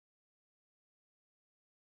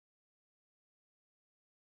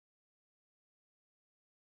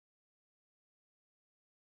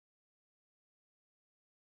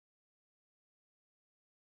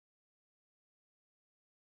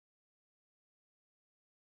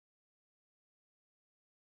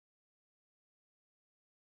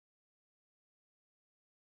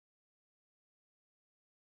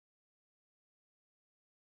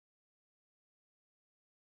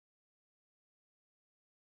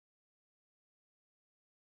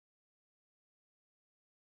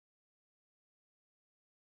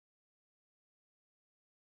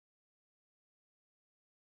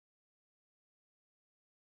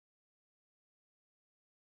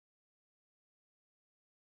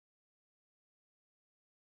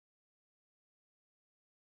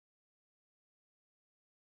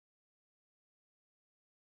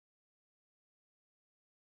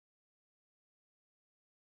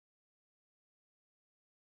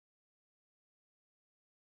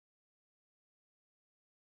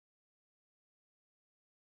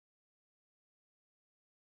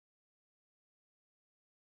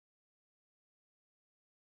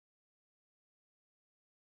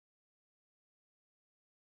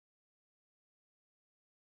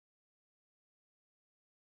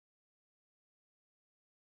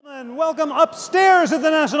And welcome upstairs at the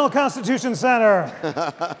National Constitution Center.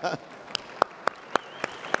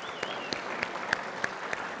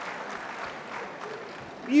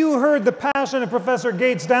 You heard the passion of Professor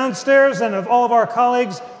Gates downstairs and of all of our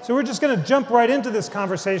colleagues, so we're just going to jump right into this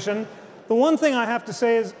conversation. The one thing I have to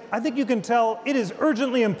say is, I think you can tell it is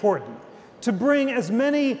urgently important to bring as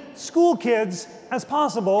many school kids as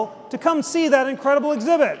possible to come see that incredible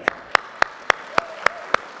exhibit.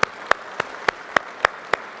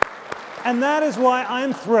 And that is why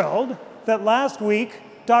I'm thrilled that last week,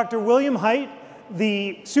 Dr. William Haidt,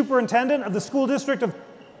 the superintendent of the school district of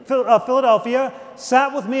Philadelphia,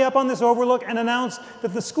 sat with me up on this overlook and announced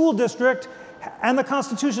that the school district and the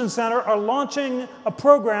Constitution Center are launching a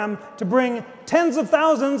program to bring tens of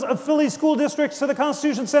thousands of Philly school districts to the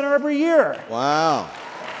Constitution Center every year. Wow.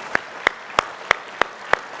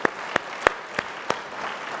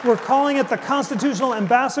 We're calling it the Constitutional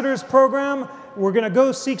Ambassadors Program. We're going to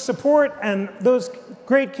go seek support, and those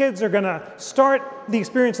great kids are going to start the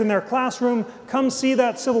experience in their classroom, come see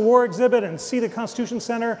that Civil War exhibit and see the Constitution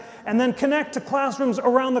Center, and then connect to classrooms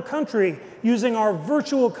around the country using our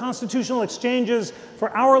virtual constitutional exchanges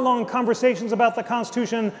for hour-long conversations about the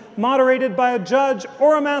Constitution, moderated by a judge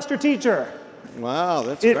or a master teacher. Wow,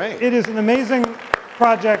 that's great. It is an amazing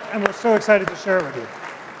project, and we're so excited to share it with you.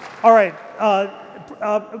 All right.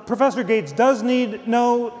 Professor Gates does need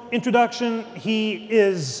no introduction. He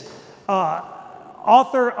is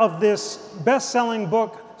author of this best-selling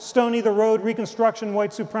book, Stony the Road, Reconstruction,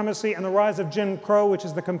 White Supremacy, and the Rise of Jim Crow, which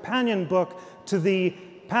is the companion book to the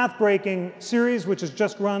Pathbreaking series, which is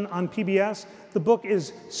just run on PBS. The book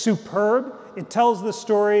is superb. It tells the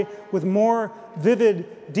story with more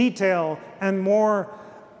vivid detail and more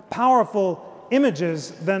powerful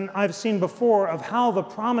images than I've seen before of how the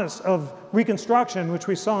promise of Reconstruction, which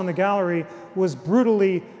we saw in the gallery, was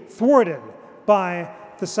brutally thwarted by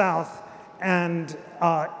the South and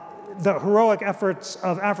the heroic efforts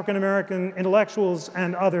of African-American intellectuals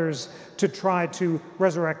and others to try to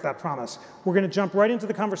resurrect that promise. We're going to jump right into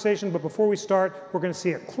the conversation, but before we start, we're going to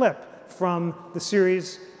see a clip from the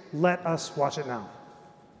series. Let us watch it now.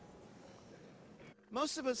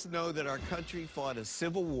 Most of us know that our country fought a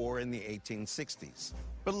civil war in the 1860s,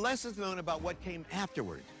 but less is known about what came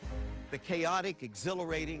afterward. The chaotic,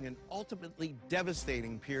 exhilarating, and ultimately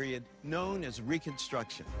devastating period known as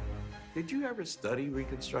Reconstruction. Did you ever study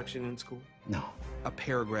Reconstruction in school? No. A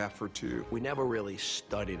paragraph or two. We never really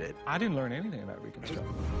studied it. I didn't learn anything about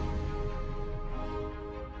Reconstruction.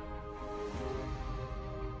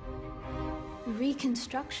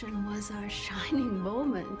 Reconstruction was our shining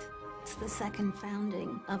moment. It's the second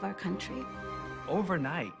founding of our country.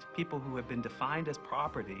 Overnight, people who have been defined as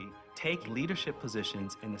property take leadership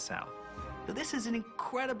positions in the South. So this is an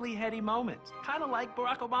incredibly heady moment, kind of like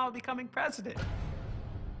Barack Obama becoming president.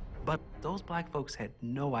 But those black folks had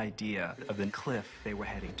no idea of the cliff they were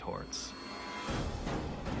heading towards.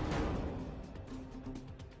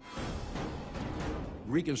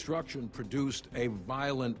 Reconstruction produced a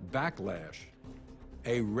violent backlash,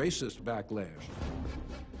 a racist backlash.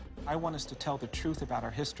 I want us to tell the truth about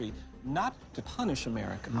our history, not to punish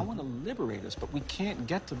America. I want to liberate us, but we can't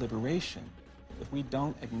get to liberation if we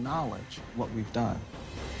don't acknowledge what we've done.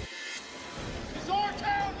 It's our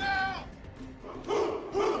town now!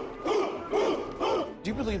 Do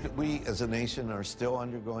you believe that we as a nation are still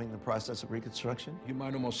undergoing the process of Reconstruction? You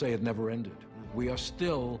might almost say it never ended. We are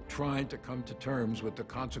still trying to come to terms with the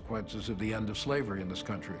consequences of the end of slavery in this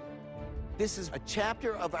country. This is a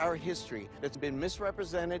chapter of our history that's been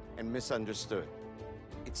misrepresented and misunderstood.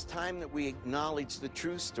 It's time that we acknowledge the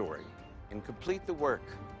true story and complete the work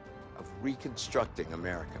of reconstructing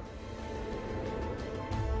America.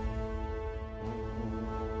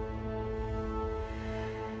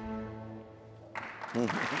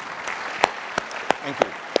 Thank you.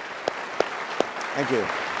 Thank you.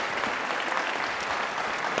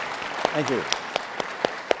 Thank you.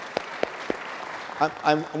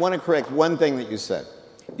 I want to correct one thing that you said.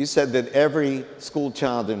 You said that every school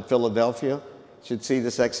child in Philadelphia should see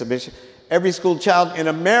this exhibition. Every school child in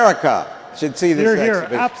America should see this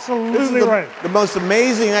exhibition. You're absolutely this is right. The most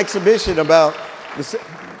amazing exhibition about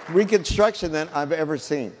Reconstruction that I've ever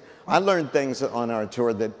seen. I learned things on our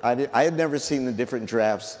tour that I had never seen the different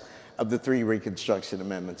drafts of the 3 Reconstruction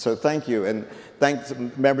Amendments. So thank you, and thanks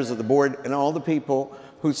members of the board and all the people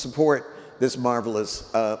who support this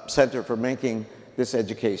marvelous center for making this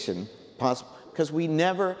education possible, because we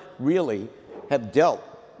never really have dealt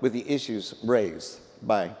with the issues raised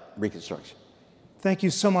by Reconstruction. Thank you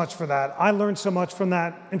so much for that. I learned so much from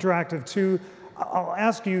that interactive too. I'll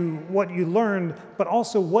ask you what you learned, but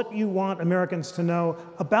also what you want Americans to know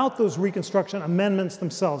about those Reconstruction amendments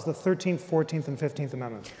themselves, the 13th, 14th, and 15th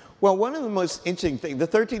Amendments. Well, one of the most interesting things, the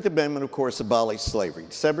 13th Amendment, of course, abolished slavery,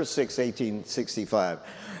 December 6, 1865.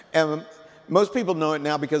 And most people know it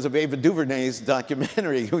now because of Ava DuVernay's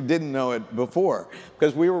documentary, who didn't know it before,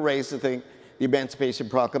 because we were raised to think the Emancipation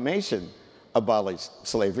Proclamation abolished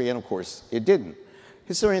slavery, and of course, it didn't.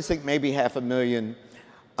 Historians think maybe 500,000,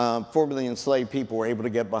 4 million enslaved people were able to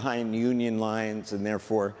get behind Union lines and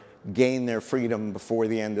therefore gain their freedom before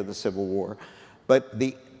the end of the Civil War. But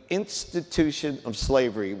the institution of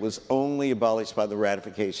slavery was only abolished by the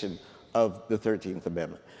ratification of the 13th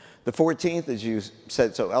Amendment. The 14th, as you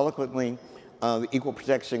said so eloquently, the Equal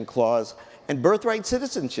Protection Clause, and birthright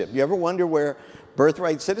citizenship. You ever wonder where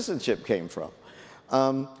birthright citizenship came from?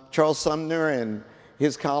 Charles Sumner and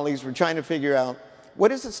his colleagues were trying to figure out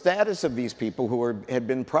what is the status of these people who had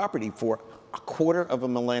been property for a quarter of a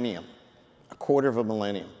millennium,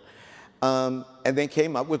 and they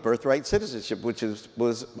came up with birthright citizenship, which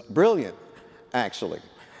was brilliant, actually.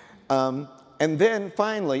 And then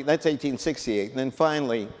finally, that's 1868, and then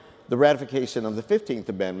finally, the ratification of the 15th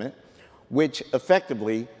Amendment, which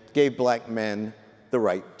effectively gave black men the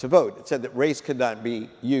right to vote. It said that race could not be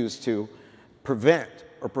used to prevent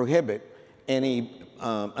or prohibit any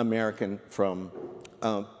American from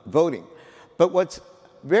voting. But what's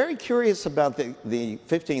very curious about the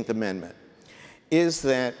 15th Amendment is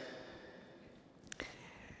that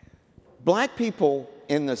black people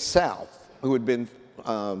in the South who had been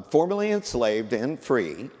formerly enslaved and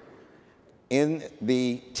free in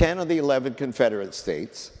the 10 of the 11 Confederate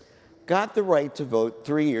states got the right to vote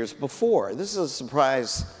 3 years before. This is a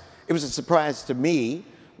surprise. It was a surprise to me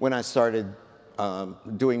when I started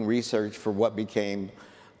doing research for what became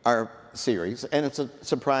our series, and it's a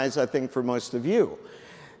surprise, I think, for most of you,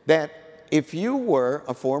 that if you were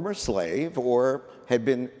a former slave or had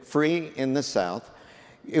been free in the South,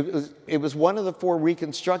 it was one of the 4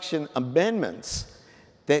 Reconstruction amendments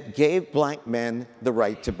that gave black men the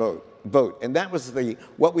right to vote. And that was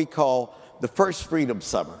what we call the first Freedom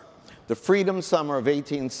Summer. The Freedom Summer of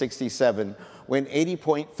 1867, when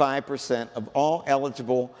 80.5% of all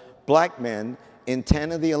eligible black men in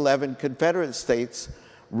 10 of the 11 Confederate states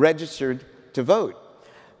registered to vote.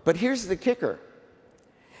 But here's the kicker.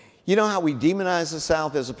 You know how we demonize the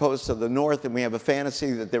South as opposed to the North, and we have a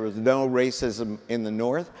fantasy that there was no racism in the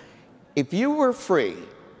North? If you were free,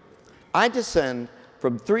 I descend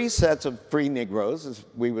from 3 sets of free Negroes, as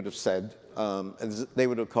we would have said, as they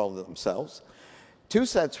would have called themselves. 2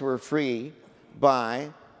 sets were free by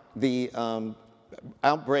the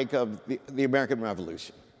outbreak of the American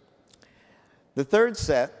Revolution. The 3rd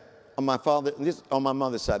set on my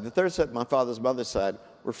mother's side, the 3rd set on my father's mother's side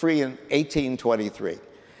were free in 1823.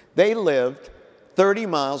 They lived 30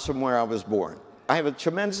 miles from where I was born. I have a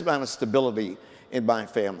tremendous amount of stability in my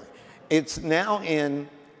family. It's now in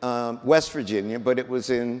West Virginia, but it was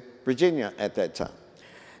in Virginia at that time.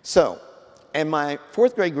 So, and my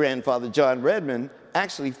 4th grade grandfather, John Redmond,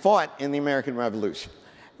 actually fought in the American Revolution.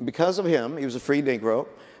 Because of him, he was a free Negro.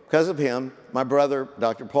 Because of him, my brother,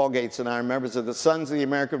 Dr. Paul Gates, and I are members of the Sons of the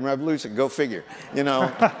American Revolution. Go figure, you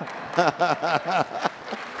know.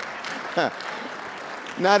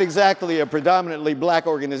 Not exactly a predominantly black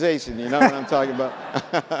organization, you know what I'm talking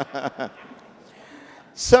about?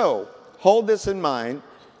 So, hold this in mind.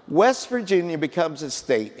 West Virginia becomes a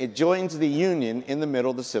state. It joins the Union in the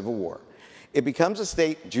middle of the Civil War. It becomes a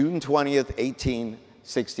state June 20th,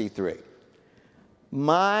 1863.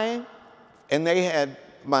 And they had,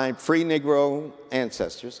 my free Negro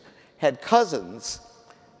ancestors, had cousins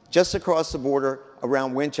just across the border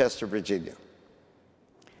around Winchester, Virginia.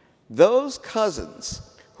 Those cousins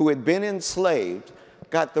who had been enslaved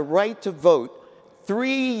got the right to vote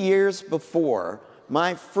 3 years before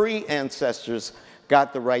my free ancestors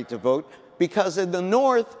got the right to vote, because in the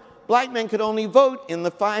North, black men could only vote in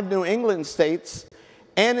the 5 New England states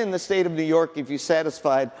and in the state of New York if you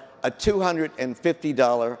satisfied a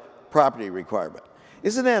 $250 property requirement.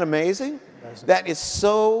 Isn't that amazing? That is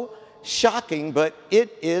so shocking, but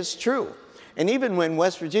it is true. And even when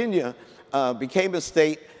West Virginia became a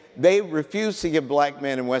state, they refused to give black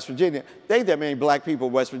men in West Virginia. There ain't that many black people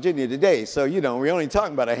in West Virginia today, so you know, we're only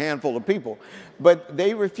talking about a handful of people. But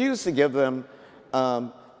they refused to give them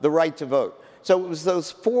the right to vote. So it was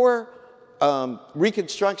those 4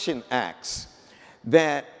 Reconstruction Acts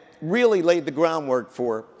that really laid the groundwork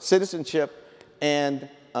for citizenship and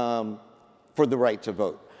for the right to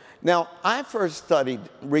vote. Now, I first studied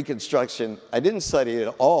Reconstruction. I didn't study it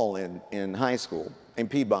at all in high school in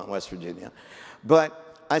Piedmont, West Virginia, but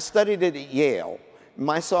I studied it at Yale.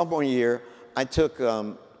 My sophomore year, I took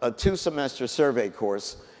a 2-semester survey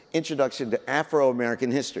course, Introduction to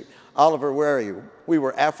Afro-American History. Oliver, where are you? We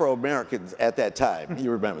were Afro-Americans at that time.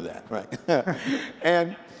 You remember that, right?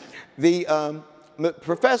 And the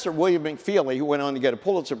professor, William McFeely, who went on to get a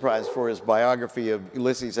Pulitzer Prize for his biography of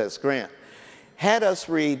Ulysses S. Grant, had us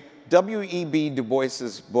read W.E.B. Du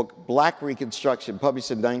Bois's book, Black Reconstruction,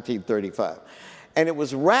 published in 1935. And it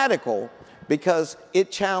was radical because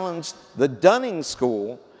it challenged the Dunning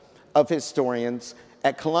School of historians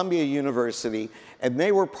at Columbia University, and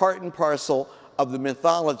they were part and parcel of the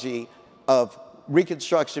mythology of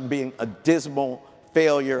Reconstruction being a dismal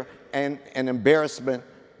failure and an embarrassment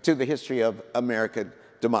to the history of American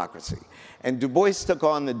democracy. And Du Bois took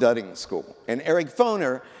on the Dunning School. And Eric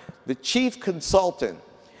Foner, the chief consultant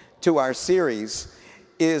to our series,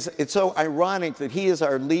 it's so ironic that he is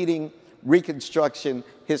our leading Reconstruction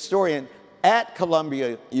historian at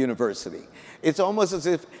Columbia University. It's almost as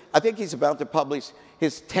if, I think he's about to publish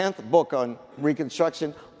his 10th book on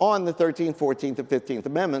Reconstruction on the 13th, 14th, and 15th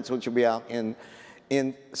Amendments, which will be out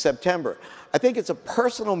in September. I think it's a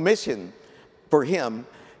personal mission for him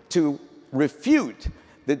to refute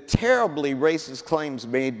the terribly racist claims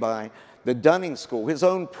made by the Dunning School, his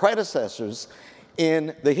own predecessors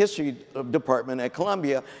in the history department at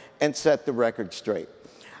Columbia, and set the record straight.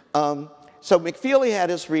 So McFeely had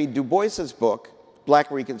us read Du Bois's book, Black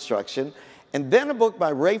Reconstruction, and then a book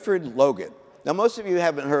by Rayford Logan. Now, most of you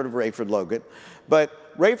haven't heard of Rayford Logan,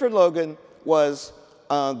 but Rayford Logan was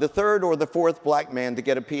the 3rd or the 4th black man to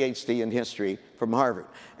get a PhD in history from Harvard.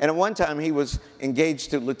 And at one time, he was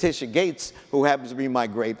engaged to Letitia Gates, who happens to be my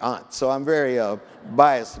great aunt. So I'm very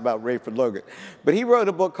biased about Rayford Logan. But he wrote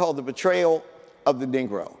a book called The Betrayal of the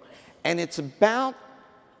Negro. And it's about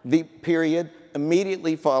the period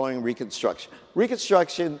immediately following Reconstruction.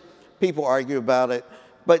 Reconstruction, people argue about it,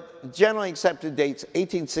 but generally accepted dates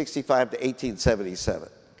 1865 to 1877.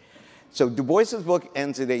 So Du Bois's book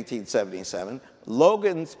ends in 1877.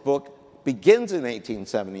 Logan's book begins in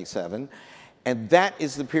 1877, and that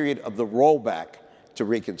is the period of the rollback to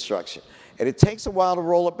Reconstruction. And it takes a while to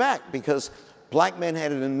roll it back because black men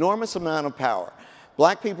had an enormous amount of power.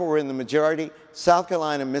 Black people were in the majority, South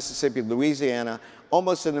Carolina, Mississippi, Louisiana,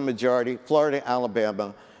 almost in the majority, Florida,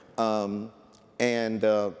 Alabama, and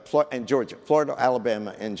Georgia. Florida,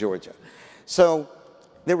 Alabama, and Georgia. So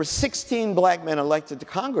there were 16 black men elected to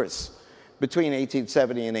Congress between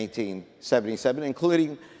 1870 and 1877,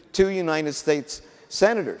 including 2 United States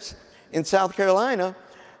senators. In South Carolina,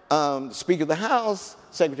 Speaker of the House,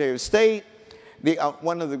 Secretary of State.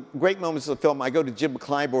 One of the great moments of the film, I go to Jim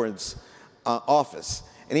Clyburn's office,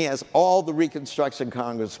 and he has all the Reconstruction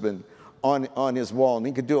congressmen on his wall, and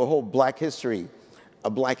he could do a whole black history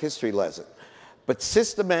lesson. But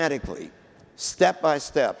systematically, step by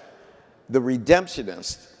step, the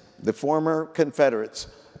redemptionists, the former Confederates,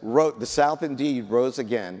 wrote, the South indeed rose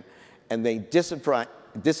again, and they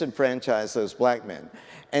disenfranchised those black men.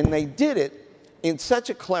 And they did it in such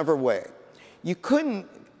a clever way. You couldn't,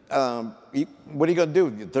 what are you going to do?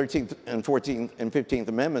 The 13th and 14th and 15th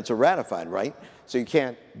Amendments are ratified, right? So you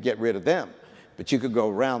can't get rid of them, but you could go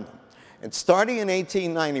around them. And starting in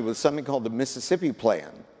 1890 with something called the Mississippi Plan,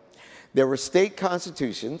 there were state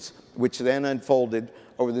constitutions, which then unfolded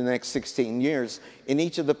over the next 16 years in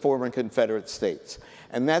each of the former Confederate states.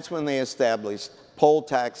 And that's when they established poll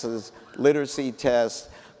taxes, literacy tests,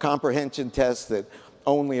 comprehension tests that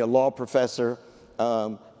only a law professor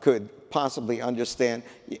could possibly understand.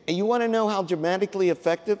 You want to know how dramatically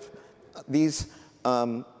effective these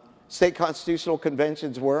state constitutional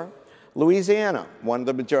conventions were? Louisiana, one of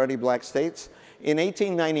the majority black states, in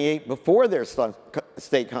 1898, before their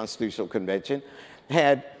state constitutional convention,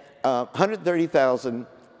 had 130,000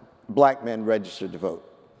 black men registered to vote.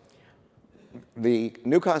 The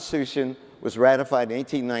new Constitution was ratified in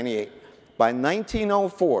 1898. By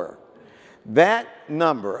 1904, that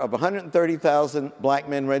number of 130,000 black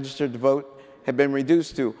men registered to vote had been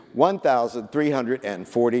reduced to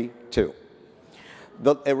 1,342.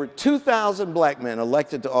 There were 2,000 black men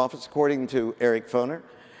elected to office, according to Eric Foner,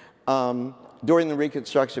 during the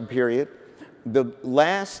Reconstruction period. The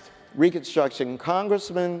last Reconstruction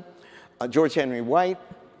congressman, George Henry White,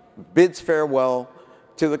 bids farewell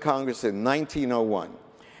to the Congress in 1901.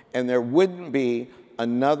 And there wouldn't be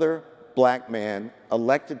another black man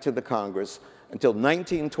elected to the Congress until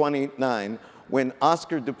 1929, when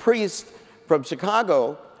Oscar DePriest from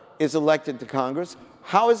Chicago is elected to Congress.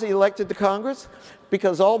 How is he elected to Congress?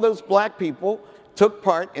 Because all those black people took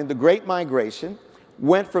part in the Great Migration,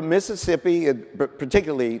 went from Mississippi,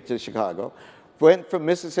 particularly to Chicago, went from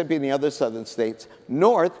Mississippi and the other southern states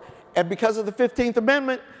north, and because of the 15th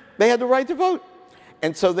Amendment, they had the right to vote.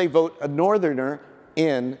 And so they vote a Northerner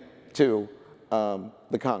into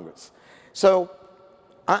the Congress. So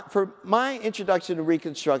for my introduction to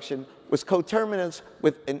Reconstruction was coterminous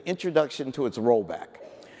with an introduction to its rollback.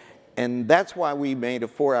 And that's why we made a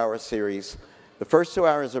 4-hour series. The first 2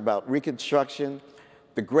 hours are about Reconstruction,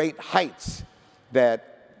 the great heights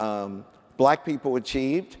that black people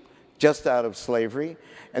achieved just out of slavery,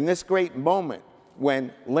 and this great moment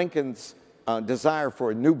when Lincoln's desire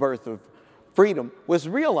for a new birth of freedom was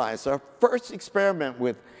realized, our first experiment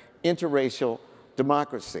with interracial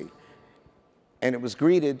democracy. And it was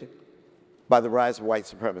greeted by the rise of white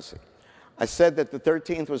supremacy. I said that the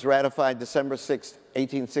 13th was ratified December 6,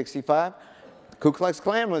 1865. The Ku Klux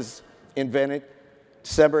Klan was invented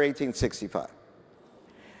December 1865.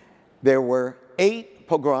 There were 8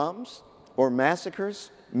 pogroms or massacres,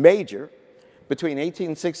 major, between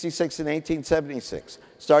 1866 and 1876,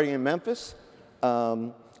 starting in Memphis,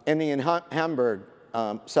 ending in Hamburg,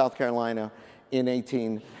 South Carolina, in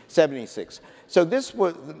 1876. So this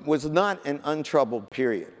was not an untroubled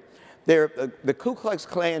period. The Ku Klux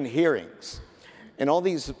Klan hearings, and all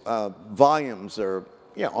these volumes are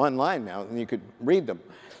online now, and you could read them.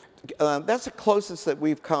 That's the closest that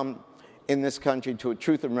we've come in this country to a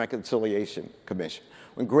Truth and Reconciliation Commission.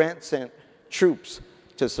 When Grant sent troops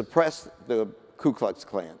to suppress the Ku Klux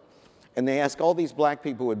Klan, and they asked all these black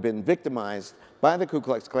people who had been victimized by the Ku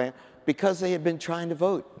Klux Klan because they had been trying to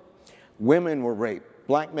vote. Women were raped,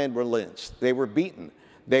 black men were lynched, they were beaten,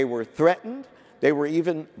 they were threatened, they were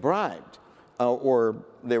even bribed, or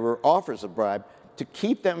there were offers of bribe to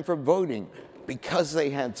keep them from voting because they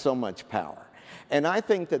had so much power. And I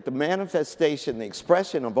think that the manifestation, the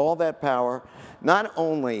expression of all that power, not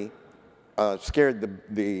only scared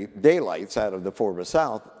the daylights out of the former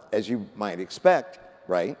South, as you might expect,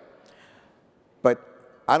 right? But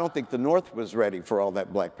I don't think the North was ready for all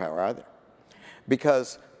that black power either,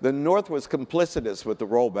 because the North was complicitous with the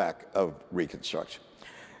rollback of Reconstruction.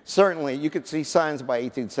 Certainly, you could see signs by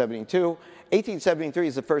 1872. 1873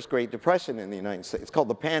 is the first Great Depression in the United States. It's called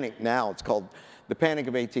the Panic now. It's called the Panic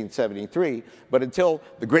of 1873. But until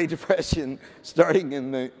the Great Depression starting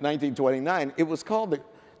in 1929, it was called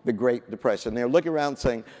the Great Depression. They're looking around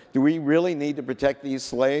saying, do we really need to protect these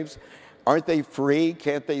slaves? Aren't they free?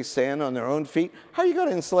 Can't they stand on their own feet? How are you going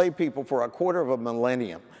to enslave people for a quarter of a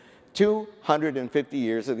millennium, 250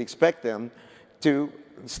 years, and expect them to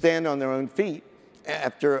stand on their own feet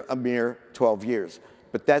after a mere 12 years?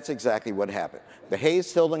 But that's exactly what happened. The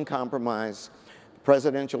Hayes-Tilden Compromise,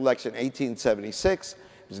 presidential election 1876,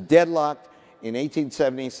 was deadlocked. In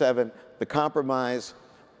 1877, the compromise,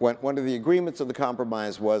 one of the agreements of the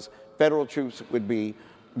compromise was federal troops would be,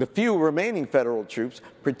 the few remaining federal troops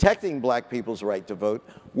protecting black people's right to vote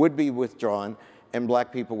would be withdrawn, and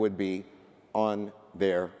black people would be on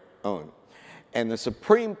their own. And the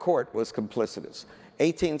Supreme Court was complicitous.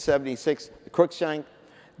 1876, the Cruikshank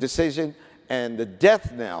decision, and the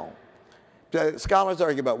death knell. Scholars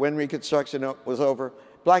argue about when Reconstruction was over.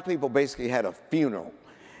 Black people basically had a funeral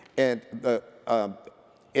at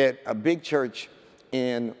a big church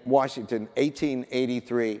in Washington,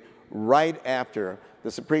 1883, right after the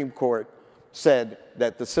Supreme Court said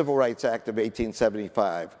that the Civil Rights Act of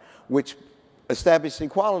 1875, which established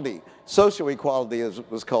equality, social equality as it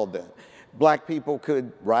was called then. Black people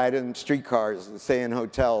could ride in streetcars and stay in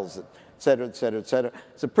hotels, et cetera, et cetera, et cetera.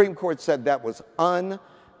 Supreme Court said that was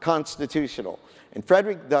unconstitutional. And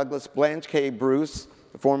Frederick Douglass, Blanche K. Bruce,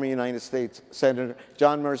 the former United States Senator,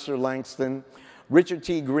 John Mercer Langston, Richard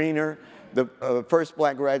T. Greener, the first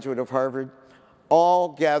black graduate of Harvard, all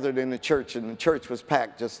gathered in a church, and the church was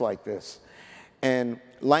packed just like this. And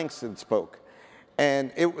Langston spoke.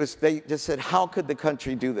 And it was, they just said, how could the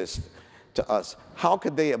country do this to us? How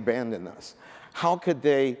could they abandon us? How could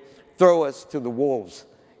they throw us to the wolves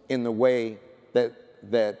in the way that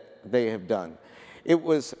they have done? It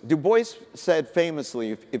was, Du Bois said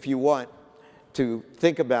famously, if you want to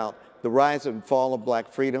think about the rise and fall of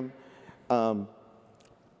black freedom,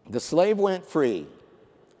 the slave went free,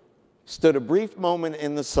 stood a brief moment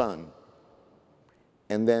in the sun,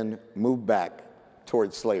 and then moved back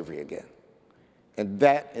towards slavery again. And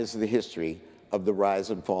that is the history of the rise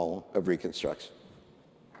and fall of Reconstruction.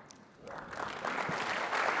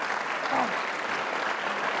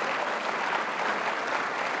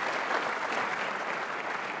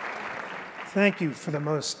 Thank you for the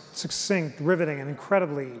most succinct, riveting, and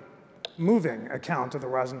incredibly moving account of the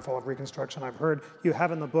rise and fall of Reconstruction. I've heard you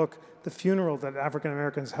have in the book the funeral that African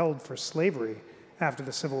Americans held for slavery after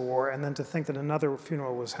the Civil War, and then to think that another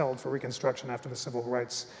funeral was held for Reconstruction after the Civil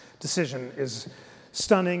Rights decision is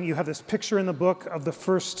stunning. You have this picture in the book of the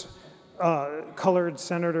first colored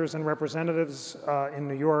senators and representatives in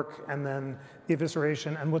New York, and then the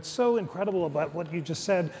evisceration. And what's so incredible about what you just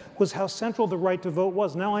said was how central the right to vote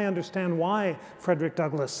was. Now I understand why Frederick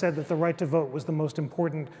Douglass said that the right to vote was the most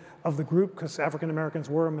important of the group, because African Americans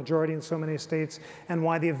were a majority in so many states, and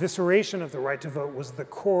why the evisceration of the right to vote was the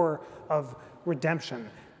core of redemption.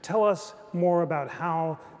 Tell us more about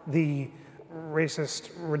how the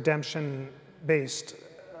racist redemption-based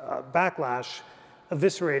backlash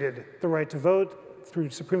eviscerated the right to vote through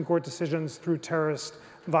Supreme Court decisions, through terrorist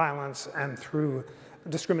violence, and through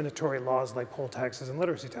discriminatory laws like poll taxes and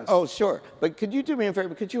literacy tests. Oh, sure. But could you do me a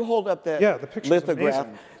favor? Could you hold up that the picture's lithograph?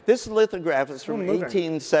 amazing. This lithograph is from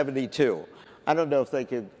 1872. I don't know if they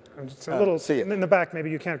could it's a little, see it. In the back, maybe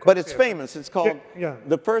you can't quite But it's see famous. It's called yeah.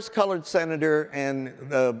 The First Colored Senator and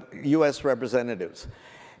the U.S. Representatives.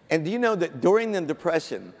 And do you know that during the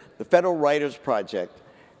Depression, the Federal Writers Project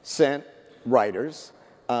sent writers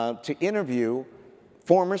to interview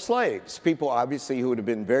former slaves, people obviously who would have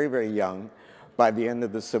been very, very young by the end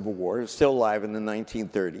of the Civil War, still alive in the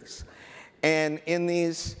 1930s. And in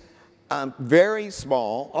these very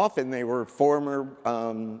small, often they were former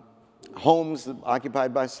homes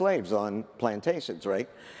occupied by slaves on plantations, right?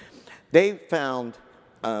 They found,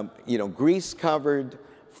 grease-covered,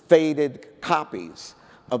 faded copies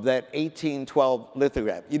of that 1812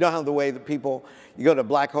 lithograph. You know how the way that people, you go to a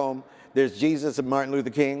black home, there's Jesus and Martin Luther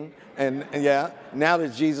King, and yeah, now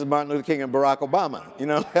there's Jesus, Martin Luther King, and Barack Obama, you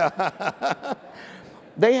know?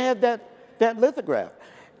 They had that lithograph.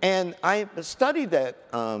 And I studied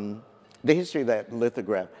that, the history of that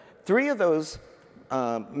lithograph. 3 of those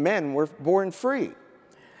men were born free.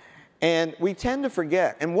 And we tend to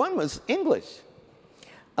forget, and one was English.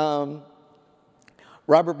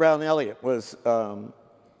 Robert Brown Elliott was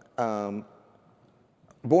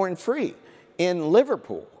born free in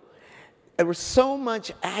Liverpool. There was so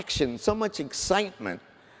much action, so much excitement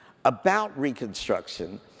about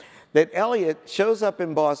Reconstruction that Elliott shows up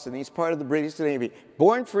in Boston. He's part of the British Navy,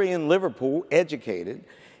 born free in Liverpool, educated.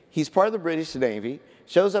 He's part of the British Navy,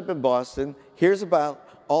 shows up in Boston, hears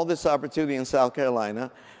about all this opportunity in South Carolina,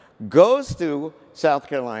 goes to South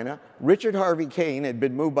Carolina. Richard Harvey Kane had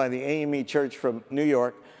been moved by the AME Church from New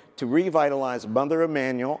York to revitalize Mother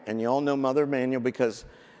Emanuel, and you all know Mother Emanuel because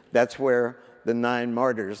that's where the 9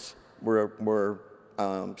 martyrs were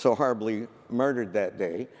so horribly murdered that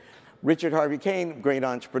day. Richard Harvey Kane, great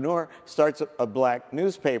entrepreneur, starts a black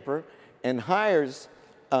newspaper and hires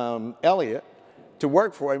Elliott to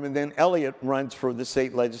work for him, and then Elliott runs for the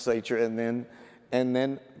state legislature and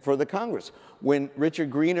then for the Congress. When Richard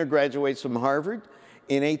Greener graduates from Harvard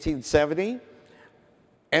in 1870,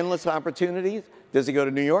 endless opportunities. Does he go to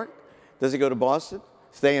New York? Does he go to Boston?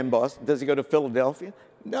 Stay in Boston? Does he go to Philadelphia?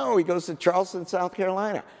 No, he goes to Charleston, South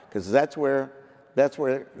Carolina, because that's where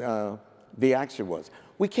the action was.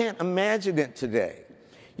 We can't imagine it today.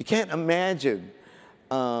 You can't imagine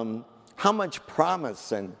how much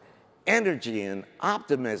promise and energy and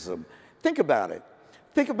optimism. Think about it.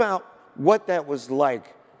 Think about what that was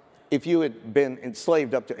like if you had been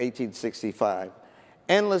enslaved up to 1865.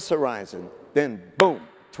 Endless horizon, then boom,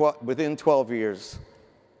 within 12 years,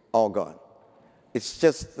 all gone. It's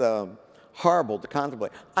just horrible to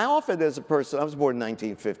contemplate. I often, as a person, I was born in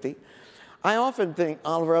 1950, I often think,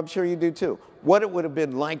 Oliver, I'm sure you do too, what it would have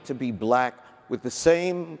been like to be black with the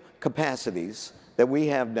same capacities that we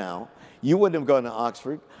have now. You wouldn't have gone to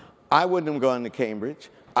Oxford. I wouldn't have gone to Cambridge.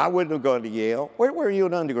 I wouldn't have gone to Yale. Where were you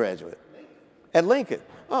an undergraduate? At Lincoln.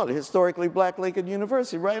 Oh, the historically black Lincoln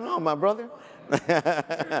University. Right on, my brother.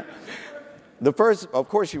 The first, of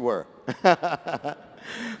course you were.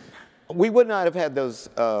 We would not have had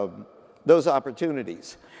those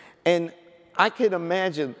opportunities. And I can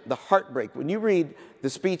imagine the heartbreak when you read the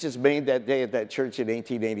speeches made that day at that church in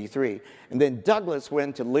 1883. And then Douglass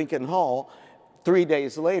went to Lincoln Hall 3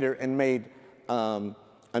 days later and made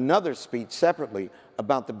another speech separately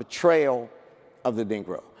about the betrayal of the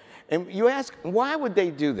Negro. And you ask, why would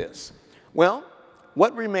they do this? Well,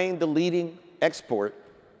 what remained the leading export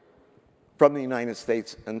from the United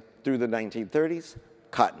States and through the 1930s?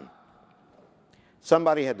 Cotton.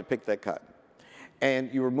 Somebody had to pick that cotton.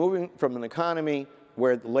 And you were moving from an economy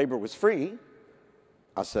where the labor was free,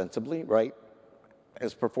 ostensibly, right,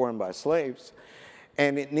 as performed by slaves,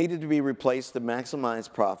 and it needed to be replaced to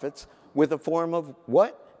maximize profits with a form of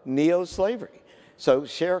what? Neo-slavery. So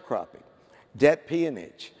sharecropping, debt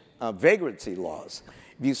peonage, vagrancy laws.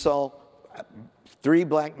 If you saw 3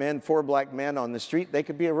 black men, 4 black men on the street, they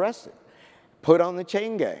could be arrested, put on the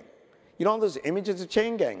chain gang. You know all those images of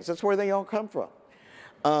chain gangs? That's where they all come from.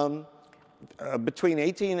 Between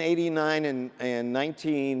 1889 and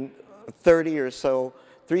 1930 or so,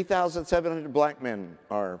 3,700 black men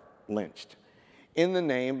are lynched in the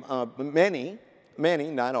name of many,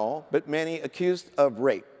 not all, but many accused of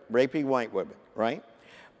rape, raping white women, right?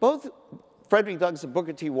 Both Frederick Douglass and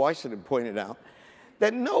Booker T. Washington pointed out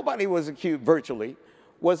that nobody was accused, virtually,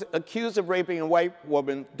 was accused of raping a white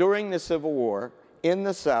woman during the Civil War in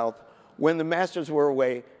the South when the masters were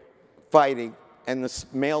away fighting and the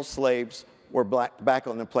male slaves were back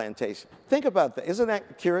on the plantation. Think about that. Isn't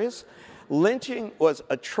that curious? Lynching was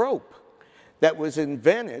a trope that was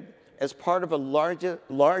invented as part of a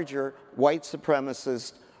larger white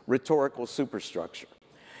supremacist rhetorical superstructure.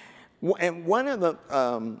 And one of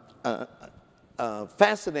the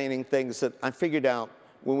fascinating things that I figured out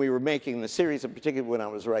when we were making the series, and particularly when I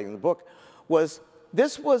was writing the book, was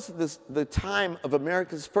this was the time of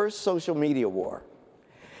America's first social media war.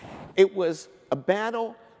 It was a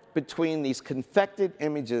battle between these confected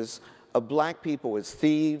images of black people as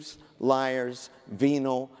thieves, liars,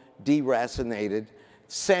 venal, deracinated,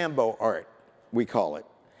 Sambo art, we call it.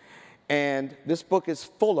 And this book is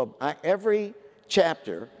full of, every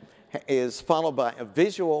chapter is followed by a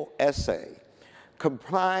visual essay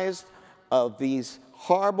comprised of these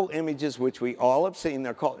horrible images which we all have seen.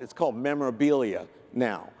 It's called memorabilia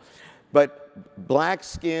now. But black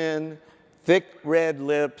skin, thick red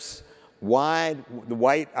lips,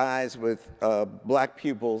 white eyes with black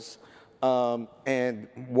pupils, and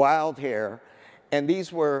wild hair. And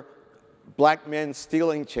these were black men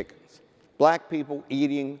stealing chickens, black people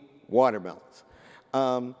eating watermelons,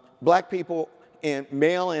 black people,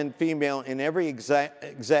 male and female, in every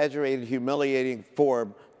exaggerated, humiliating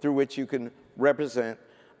form through which you can represent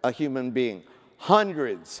a human being.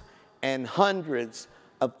 Hundreds and hundreds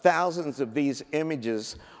of thousands of these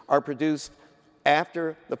images are produced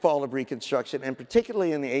after the fall of Reconstruction, and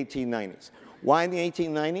particularly in the 1890s. Why in the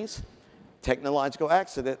 1890s? Technological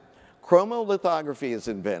accident. Chromolithography is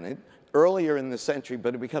invented earlier in the century,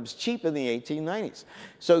 but it becomes cheap in the 1890s,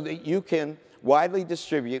 so that you can widely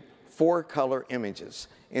distribute 4-color images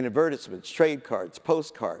in advertisements, trade cards,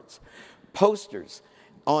 postcards, posters,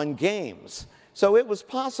 on games. So it was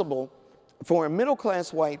possible for a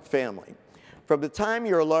middle-class white family, from the time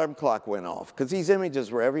your alarm clock went off, because these images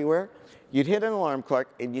were everywhere, you'd hit an alarm clock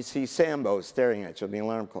and you'd see Sambo staring at you on the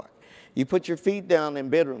alarm clock. You put your feet down in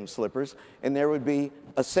bedroom slippers, and there would be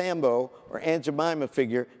a Sambo or Aunt Jemima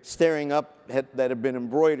figure staring up that had been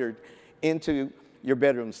embroidered into your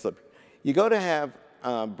bedroom slipper. You go to have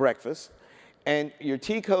breakfast, and your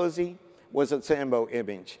tea cozy was a Sambo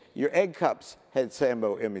image. Your egg cups had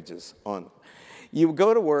Sambo images on them. You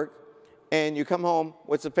go to work, and you come home,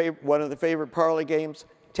 what's one of the favorite parlor games?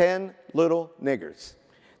 10 Little Niggers.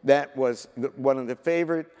 That was one of the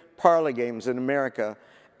favorite parlor games in America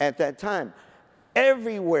at that time.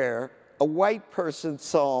 Everywhere a white person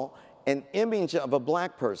saw an image of a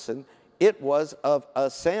black person, it was of a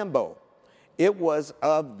Sambo. It was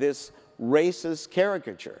of this racist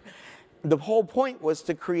caricature. The whole point was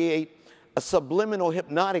to create a subliminal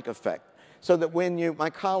hypnotic effect, so that when my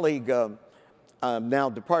colleague, now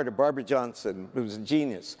departed, Barbara Johnson, who's a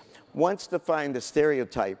genius, wants to find a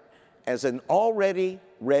stereotype as an already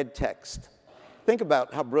read text. Think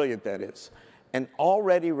about how brilliant that is. An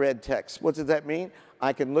already read text. What does that mean?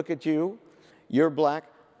 I can look at you, you're black.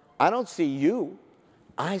 I don't see you.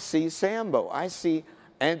 I see Sambo. I see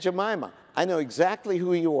Aunt Jemima. I know exactly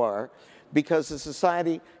who you are, because the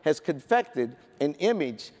society has confected an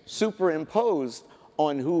image superimposed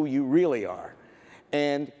on who you really are.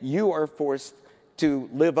 And you are forced to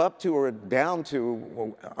live up to, or down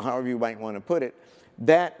to, however you might want to put it,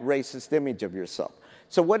 that racist image of yourself.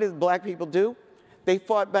 So what did black people do? They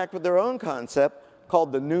fought back with their own concept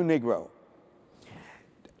called the New Negro.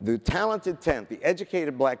 The talented 10th, the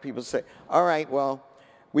educated black people say, all right, well,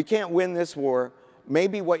 we can't win this war.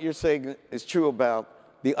 Maybe what you're saying is true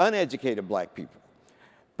about the uneducated black people.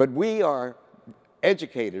 But we are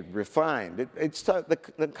educated, refined.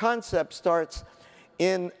 The concept starts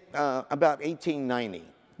in about 1890.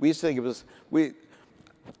 We used to think it was,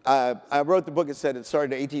 I wrote the book and said it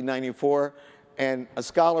started in 1894, and a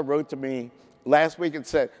scholar wrote to me last week and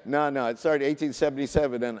said, no, it started in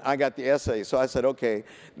 1877, and I got the essay. So I said, okay,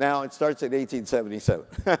 now it starts in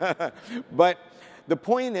 1877. But the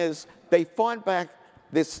point is, they fought back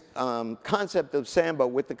this concept of Sambo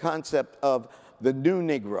with the concept of the New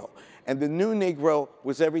Negro. And the New Negro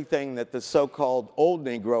was everything that the so-called Old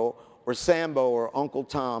Negro or Sambo or Uncle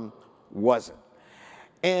Tom wasn't.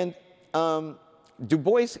 And Du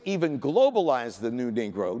Bois even globalized the New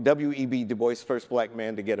Negro. W.E.B. Du Bois, first black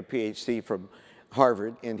man to get a PhD from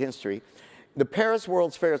Harvard in history. The Paris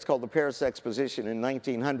World's Fair, it's called the Paris Exposition in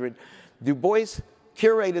 1900. Du Bois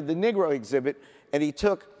curated the Negro exhibit and he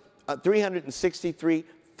took 363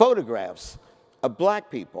 photographs of black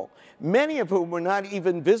people, many of whom were not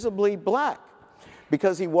even visibly black,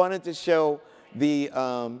 because he wanted to show the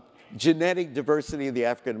genetic diversity of the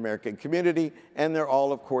African American community, and they're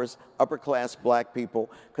all, of course, upper class black people,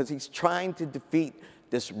 because he's trying to defeat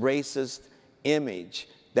this racist image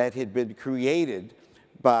that had been created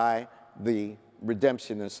by the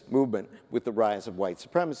redemptionist movement with the rise of white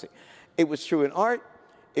supremacy. It was true in art,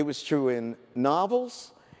 it was true in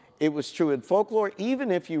novels, it was true in folklore.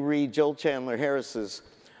 Even if you read Joel Chandler Harris's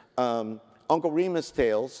Uncle Remus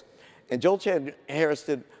Tales, and Joel Chandler Harris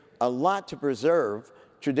did a lot to preserve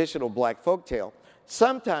traditional black folktale.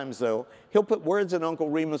 Sometimes, though, he'll put words in Uncle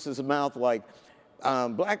Remus's mouth like,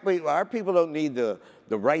 black people, our people don't need the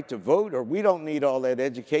right to vote, or we don't need all that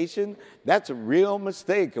education. That's a real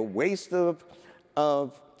mistake, a waste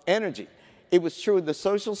of energy. It was true in the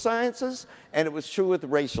social sciences, and it was true with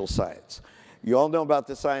racial science. You all know about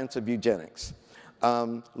the science of eugenics.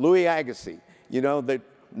 Louis Agassiz, you know,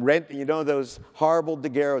 those horrible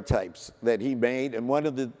daguerreotypes that he made, and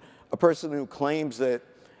a person who claims that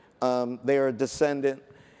they are a descendant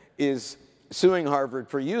is suing Harvard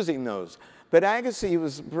for using those. But Agassiz, who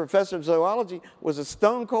was a professor of zoology, was a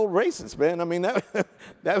stone-cold racist, man. I mean, that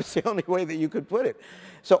was the only way that you could put it.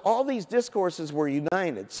 So all these discourses were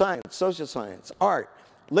united: science, social science, art,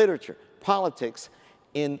 literature, politics,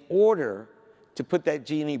 in order to put that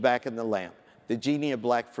genie back in the lamp, the genie of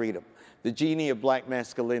black freedom, the genie of black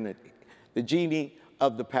masculinity, the genie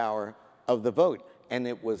of the power of the vote. And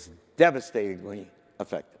it was devastatingly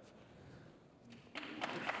effective.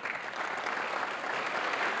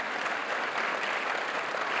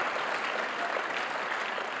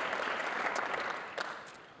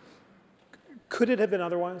 Could it have been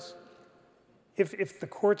otherwise? If the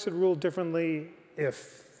courts had ruled differently,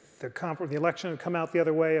 if the election had come out the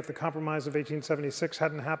other way, if the compromise of 1876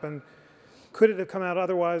 hadn't happened, could it have come out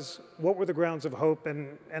otherwise? What were the grounds of hope?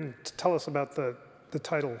 And tell us about the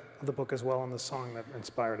title of the book as well, and the song that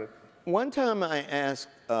inspired it. One time I asked,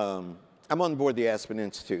 I'm on board the Aspen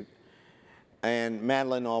Institute, and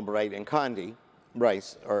Madeleine Albright and Condi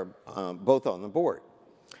Rice are both on the board.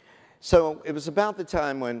 So it was about the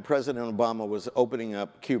time when President Obama was opening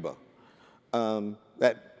up Cuba.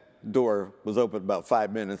 That door was open about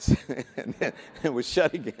 5 minutes, and then it was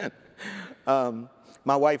shut again.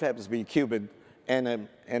 My wife happens to be Cuban and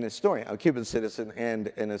a historian, a Cuban citizen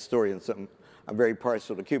and an historian, so I'm very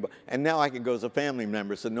partial to Cuba. And now I can go as a family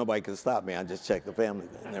member, so nobody can stop me. I just check the family,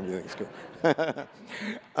 and everything's cool.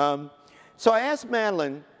 So I asked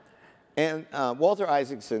Madeleine, and Walter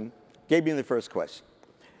Isaacson gave me the first question.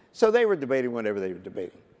 So they were debating whatever they were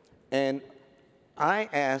debating. And I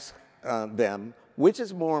asked them, which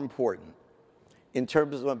is more important in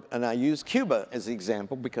terms of, and I used Cuba as the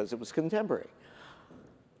example because it was contemporary,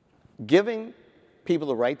 giving people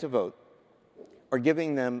the right to vote or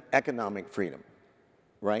giving them economic freedom,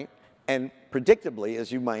 right? And predictably,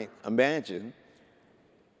 as you might imagine,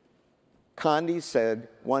 Condi said,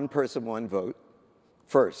 one person, one vote.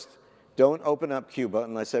 First, don't open up Cuba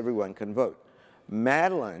unless everyone can vote.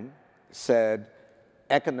 Madeleine said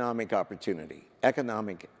economic opportunity,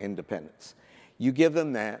 economic independence. You give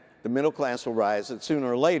them that, the middle class will rise, and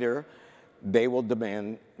sooner or later, they will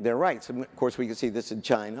demand their rights. And of course, we can see this in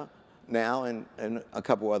China now and a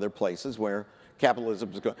couple other places where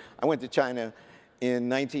capitalism is going. I went to China in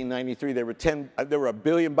 1993. There were 1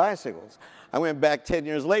 billion bicycles. I went back 10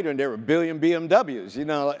 years later, and there were 1 billion BMWs. You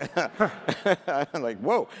know, I'm like,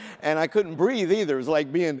 whoa! And I couldn't breathe either. It was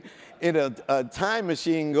like being in a time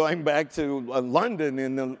machine going back to London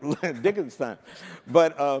in the Dickens time.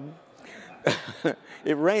 But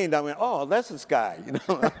it rained. I went, oh, that's the sky. You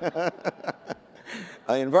know.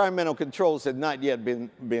 Environmental controls had not yet been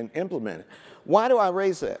implemented. Why do I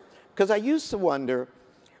raise that? Because I used to wonder.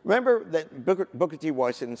 Remember that Booker T.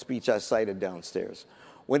 Washington speech I cited downstairs,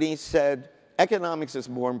 when he said, economics is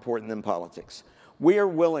more important than politics. We are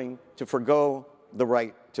willing to forgo the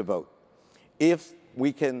right to vote if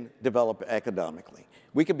we can develop economically.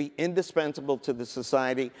 We can be indispensable to the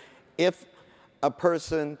society if a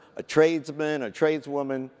person, a tradesman, a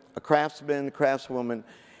tradeswoman, a craftsman, craftswoman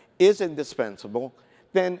is indispensable,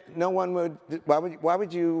 then no one would, why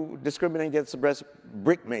would you discriminate against the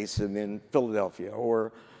brick mason in Philadelphia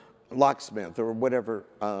or locksmith or whatever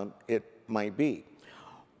it might be?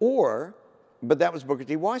 But that was Booker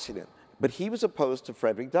T. Washington. But he was opposed to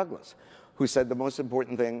Frederick Douglass, who said the most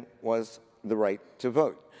important thing was the right to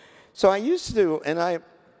vote. So I used to, and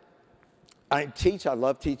I teach, I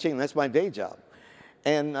love teaching, that's my day job.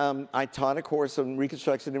 And I taught a course on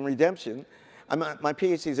Reconstruction and Redemption. My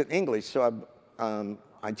PhD is in English, so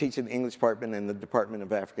I teach in the English department and the Department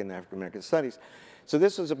of African and African American Studies. So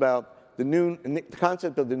this was about the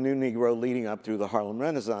concept of the new Negro leading up through the Harlem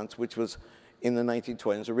Renaissance, which was in the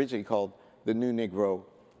 1920s originally called the New Negro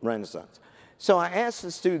Renaissance. So I asked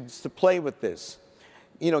the students to play with this.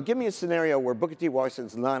 You know, give me a scenario where Booker T.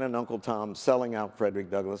 Washington's not an Uncle Tom selling out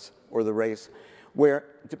Frederick Douglass or the race, where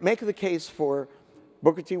to make the case for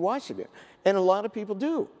Booker T. Washington. And a lot of people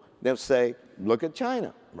do. They'll say, look at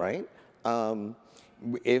China, right?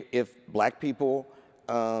 If black people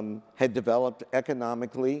had developed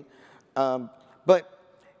economically, but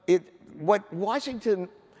what Washington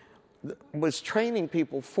was training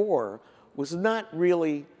people for was not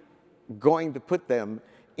really going to put them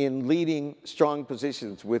in leading strong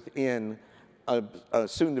positions within a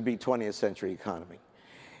soon-to-be 20th century economy.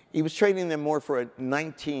 He was training them more for a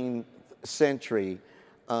 19th century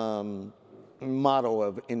model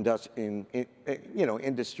of industry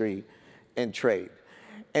and trade.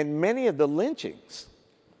 And many of the lynchings,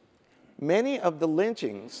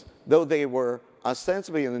 though they were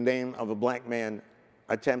ostensibly in the name of a black man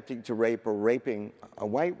attempting to rape or raping a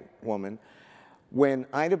white woman, when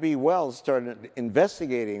Ida B. Wells started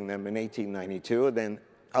investigating them in 1892, and then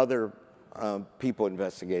other people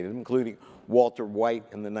investigated them, including Walter White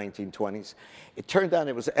in the 1920s, it turned out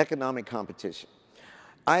it was economic competition.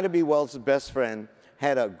 Ida B. Wells' best friend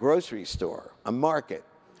had a grocery store, a market,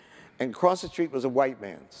 and across the street was a white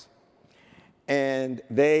man's. And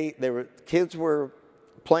kids were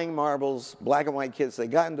playing marbles, black and white kids, they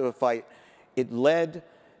got into a fight. It led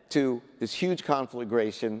to this huge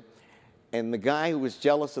conflagration, and the guy who was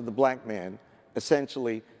jealous of the black man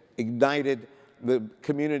essentially ignited the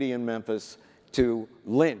community in Memphis to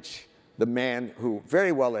lynch the man who,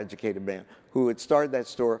 very well-educated man, who had started that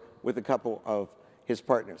store with a couple of his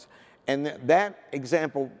partners. And that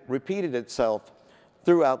example repeated itself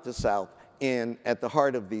throughout the South at the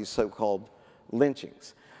heart of these so-called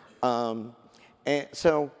lynchings. And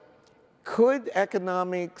so could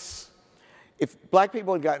economics, if black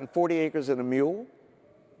people had gotten 40 acres and a mule,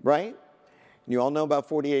 right? You all know about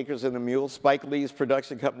 40 acres and a mule. Spike Lee's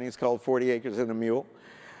production company is called 40 Acres and a Mule.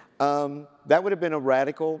 That would have been a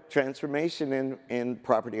radical transformation in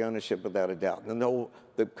property ownership, without a doubt. And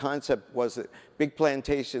the concept was that big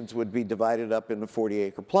plantations would be divided up into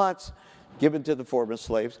 40-acre plots, given to the former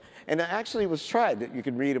slaves. And it actually was tried. You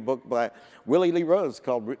can read a book by Willie Lee Rose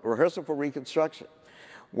called Rehearsal for Reconstruction,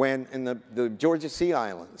 when in the Georgia Sea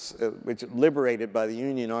Islands, which liberated by the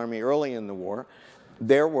Union Army early in the war,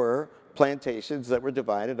 there were plantations that were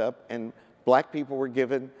divided up, and black people were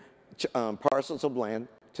given parcels of land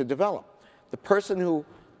to develop. The person who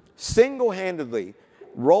single-handedly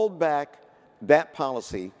rolled back that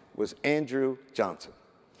policy was Andrew Johnson.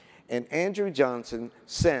 And Andrew Johnson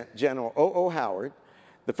sent General O.O. Howard,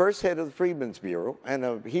 the first head of the Freedmen's Bureau and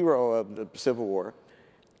a hero of the Civil War,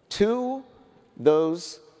 to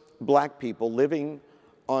those black people living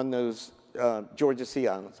on those Georgia Sea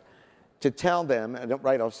Islands to tell them,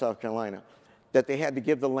 right off South Carolina, that they had to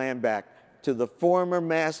give the land back to the former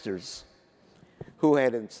masters who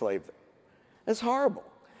had enslaved them. That's horrible.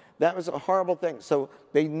 That was a horrible thing. So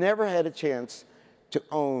they never had a chance to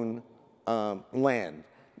own land.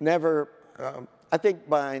 Never, I think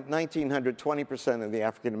by 1900, 20% of the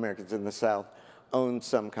African Americans in the South owned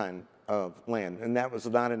some kind of land. And that was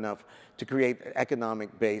not enough to create an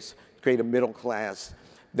economic base, create a middle class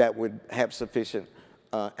that would have sufficient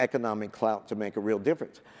economic clout to make a real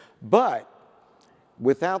difference. But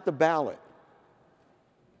without the ballot,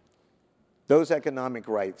 those economic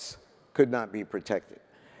rights could not be protected.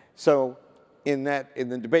 So in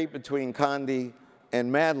the debate between Condi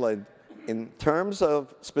and Madlin, in terms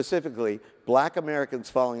of specifically black Americans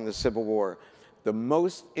following the Civil War, the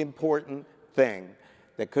most important thing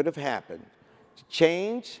that could have happened to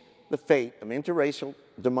change the fate of interracial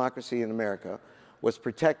democracy in America was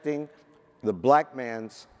protecting the black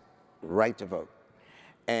man's right to vote.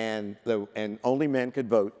 And only men could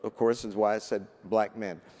vote, of course, is why I said black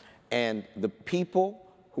men. And the people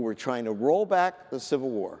who were trying to roll back the Civil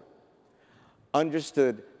War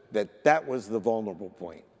understood that that was the vulnerable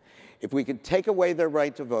point. If we could take away their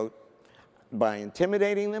right to vote by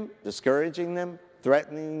intimidating them, discouraging them,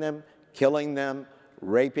 threatening them, killing them,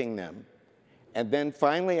 raping them, and then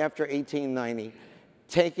finally after 1890,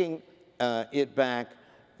 taking it back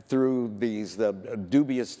through these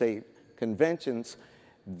dubious state conventions,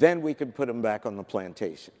 then we can put them back on the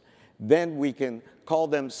plantation. Then we can call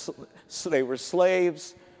them, they were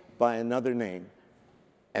slaves by another name.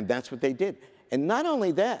 And that's what they did. And not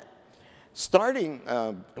only that, starting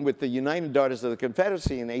with the United Daughters of the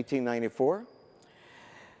Confederacy in 1894,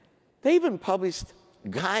 they even published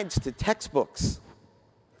guides to textbooks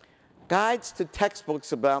guides to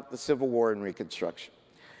textbooks about the Civil War and Reconstruction.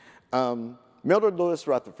 Mildred Lewis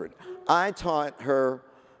Rutherford. I taught her,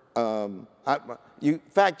 you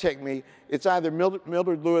fact check me, it's either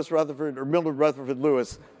Mildred Lewis Rutherford or Mildred Rutherford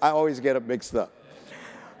Lewis. I always get it mixed up.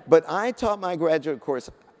 But I taught my graduate course,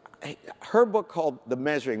 her book called The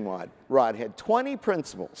Measuring Rod had 20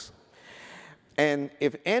 principles. And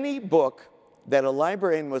if any book that a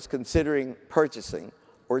librarian was considering purchasing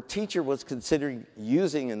or a teacher was considering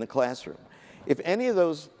using in the classroom, if any of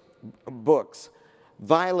those books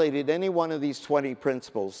violated any one of these 20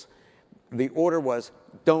 principles, the order was,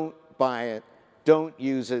 don't buy it, don't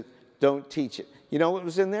use it, don't teach it. You know what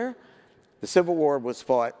was in there? The Civil War was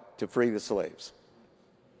fought to free the slaves.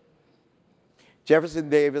 Jefferson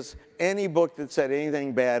Davis, any book that said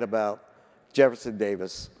anything bad about Jefferson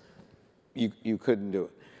Davis, you couldn't do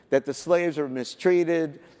it. That the slaves were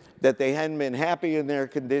mistreated, that they hadn't been happy in their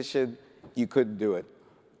condition, you couldn't do it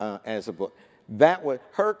as a book. That was,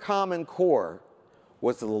 her common core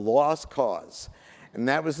was the lost cause. And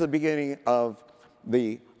that was the beginning of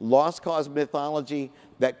the lost cause mythology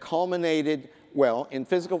that culminated, well, in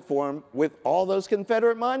physical form with all those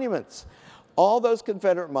Confederate monuments. All those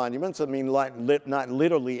Confederate monuments, I mean, not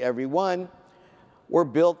literally every one, were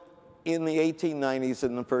built in the 1890s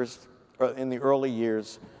in the early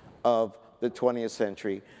years of the 20th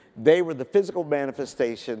century. They were the physical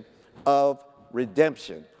manifestation of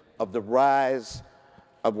redemption, of the rise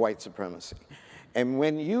of white supremacy. And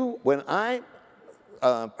when I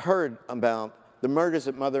heard about the murders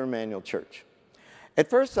at Mother Emanuel Church, at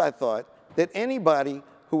first I thought that anybody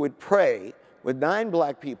who would pray with 9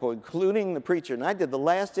 black people, including the preacher, and I did the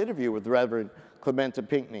last interview with Reverend Clementa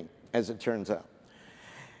Pinckney, as it turns out,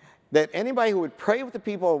 that anybody who would pray with the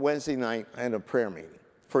people on Wednesday night at a prayer meeting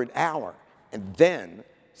for an hour and then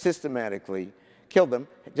systematically kill them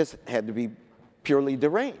just had to be purely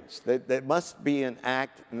deranged. That must be an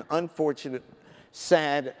act, an unfortunate,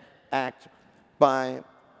 sad act by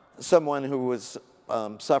someone who was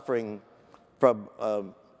suffering from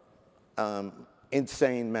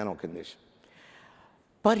insane mental condition.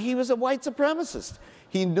 But he was a white supremacist.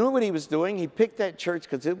 He knew what he was doing. He picked that church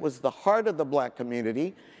because it was the heart of the black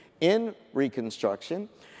community in Reconstruction.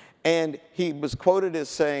 And he was quoted as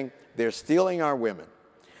saying, they're stealing our women.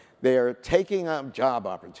 They're taking up job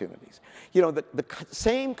opportunities. You know, the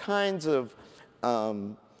same kinds of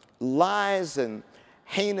lies and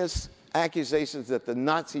heinous accusations that the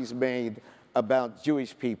Nazis made about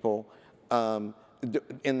Jewish people in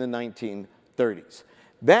the 1930s.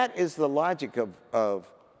 That is the logic of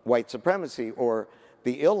white supremacy, or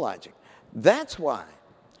the illogic. That's why,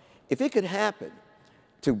 if it could happen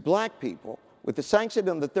to black people with the sanction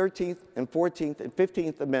of the 13th and 14th and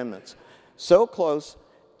 15th Amendments, so close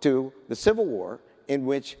to the Civil War, in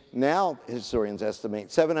which now historians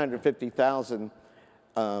estimate 750,000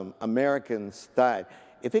 Americans died,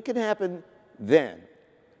 if it could happen then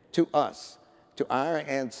to us, to our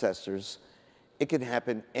ancestors, it can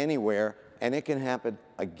happen anywhere, and it can happen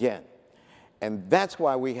again. And that's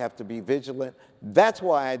why we have to be vigilant. That's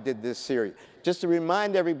why I did this series. Just to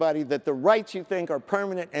remind everybody that the rights you think are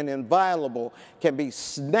permanent and inviolable can be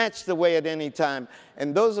snatched away at any time.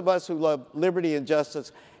 And those of us who love liberty and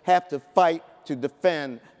justice have to fight to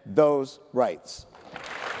defend those rights.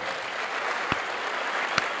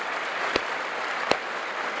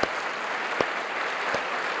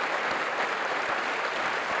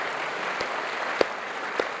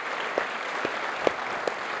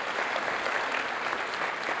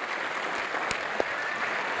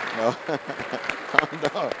 Oh,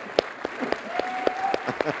 no.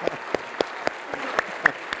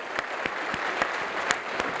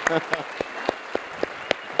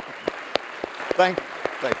 Thank you.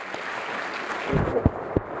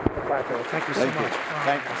 Thank you so much.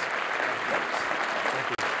 Thank you.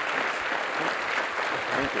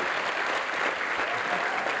 Thank you.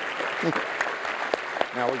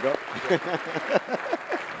 Now we go.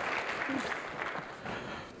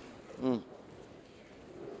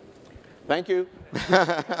 Thank you.